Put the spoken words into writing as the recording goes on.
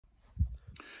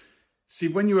See,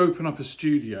 when you open up a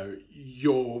studio,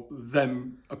 you're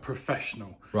then a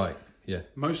professional. Right, yeah.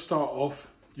 Most start off,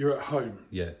 you're at home.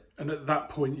 Yeah. And at that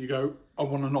point you go, I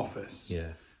want an office.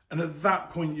 Yeah. And at that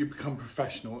point you become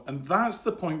professional. And that's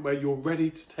the point where you're ready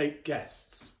to take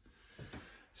guests.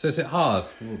 So is it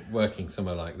hard working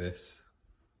somewhere like this?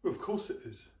 Well, of course it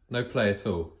is. No play at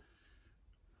all?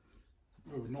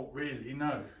 Well, not really,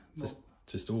 no.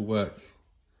 Just all work?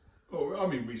 Well, I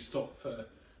mean, we stop for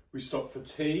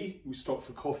tea, we stop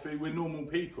for coffee. We're normal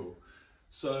people.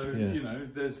 So, yeah. you know,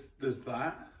 there's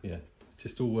that. Yeah.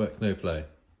 Just all work, no play?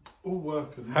 All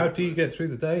work and How do you get through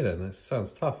the day then? That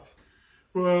sounds tough.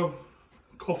 Well,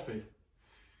 coffee.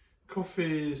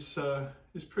 Coffee is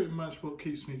pretty much what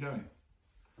keeps me going.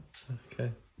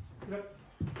 Okay. Yep.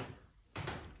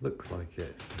 Looks like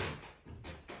it.